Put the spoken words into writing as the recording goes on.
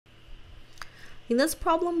In this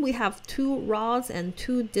problem, we have two rods and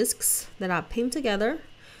two disks that are pinned together.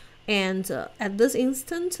 And at this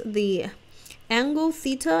instant, the angle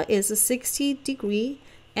theta is 60 degrees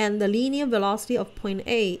and the linear velocity of point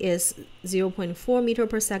A is 0.4 meter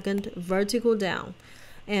per second vertical down.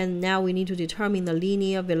 And now we need to determine the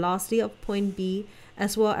linear velocity of point B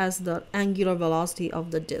as well as the angular velocity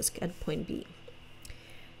of the disk at point B.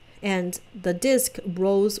 And the disk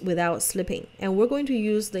rolls without slipping. And we're going to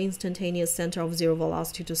use the instantaneous center of zero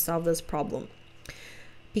velocity to solve this problem.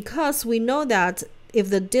 Because we know that if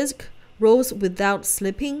the disk rolls without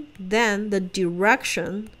slipping, then the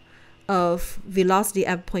direction of velocity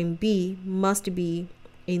at point B must be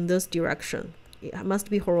in this direction. It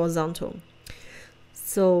must be horizontal.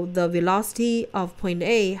 So the velocity of point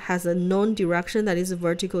A has a known direction that is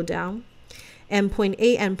vertical down. And point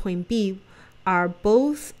A and point B are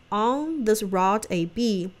both on this rod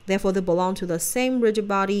AB, therefore they belong to the same rigid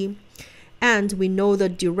body, and we know the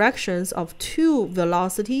directions of two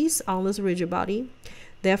velocities on this rigid body.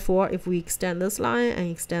 Therefore, if we extend this line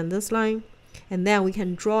and extend this line, and then we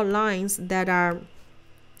can draw lines that are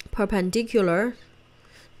perpendicular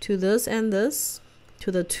to this and this,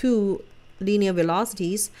 to the two linear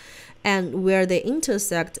velocities, and where they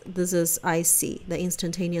intersect, this is IC, the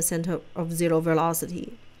instantaneous center of zero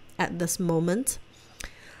velocity at this moment.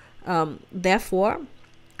 Therefore,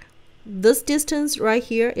 this distance right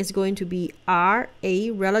here is going to be RA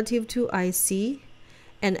relative to IC,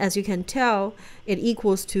 and as you can tell, it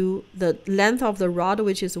equals to the length of the rod,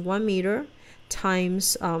 which is 1 meter,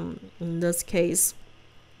 times, in this case,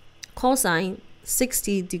 cosine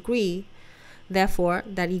 60 degrees. Therefore,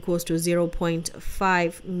 that equals to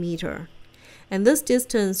 0.5 meter. And this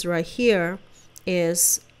distance right here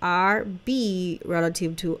is RB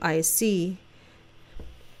relative to IC,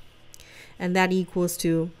 and that equals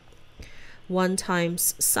to 1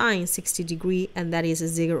 times sine 60 degrees, and that is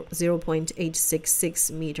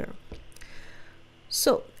 0.866 meter.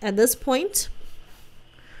 So at this point,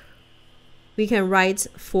 we can write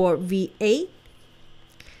for VA.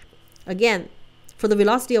 Again, for the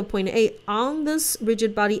velocity of point A on this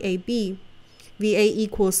rigid body AB, VA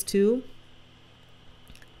equals to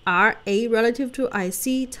RA relative to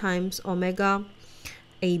IC times omega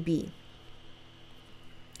AB.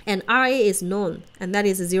 And RA is known, and that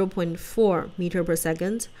is 0.4 meter per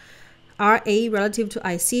second. RA relative to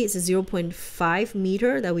IC is 0.5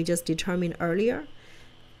 meter that we just determined earlier.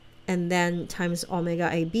 And then times omega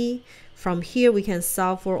AB. From here, we can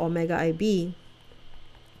solve for omega AB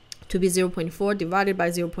to be 0.4 divided by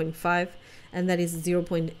 0.5, and that is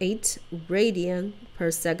 0.8 radian per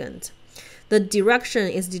second. The direction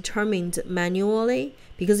is determined manually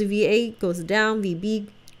because VA goes down, VB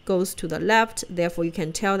goes to the left. Therefore, you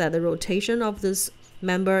can tell that the rotation of this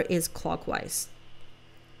member is clockwise.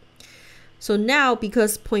 So now,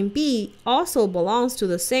 because point B also belongs to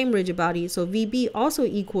the same rigid body, so VB also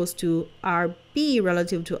equals to RB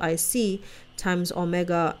relative to IC times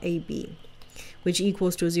omega AB, which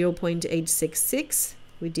equals to 0.866,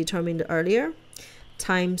 we determined earlier,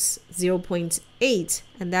 times 0.8,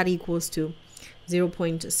 and that equals to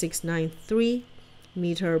 0.693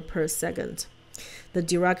 meter per second. The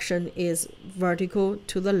direction is vertical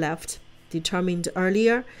to the left, determined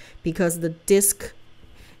earlier because the disk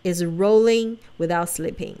is rolling without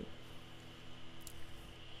slipping.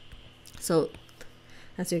 So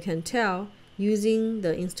as you can tell, using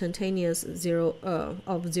the instantaneous zero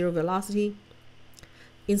velocity,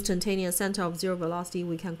 instantaneous center of zero velocity,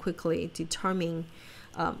 we can quickly determine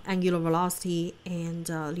angular velocity and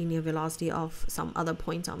linear velocity of some other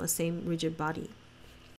points on the same rigid body.